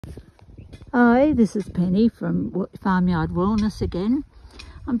Hi, this is Penny from Farmyard Wellness again.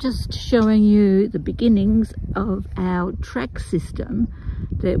 I'm just showing you the beginnings of our track system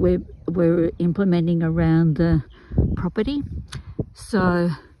that we're implementing around the property.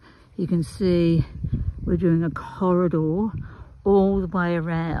 So you can see we're doing a corridor all the way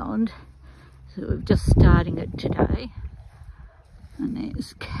around. So we're just starting it today. And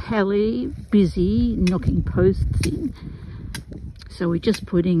there's Kelly busy knocking posts in. So we're just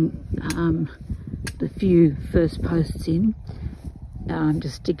putting the few first posts in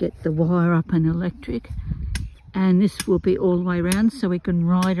just to get the wire up and electric. And this will be all the way around so we can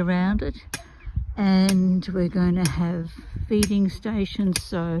ride around it. And we're going to have feeding stations,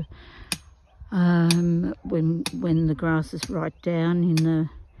 so when the grass is right down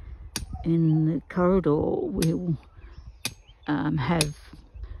in the corridor, we'll have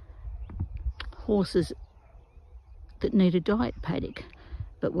horses that need a diet paddock,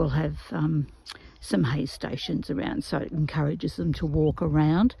 but we'll have some hay stations around, so it encourages them to walk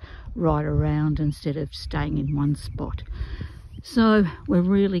around, ride around instead of staying in one spot. So we're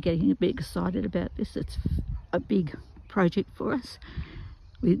really getting a bit excited about this. It's a big project for us.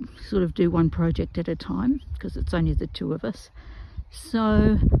 We sort of do one project at a time because it's only the two of us.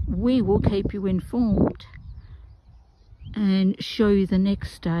 So we will keep you informed and show you the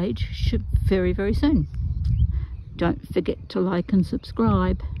next stage very, very soon. Don't forget to like and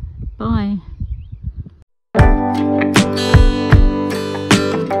subscribe. Bye.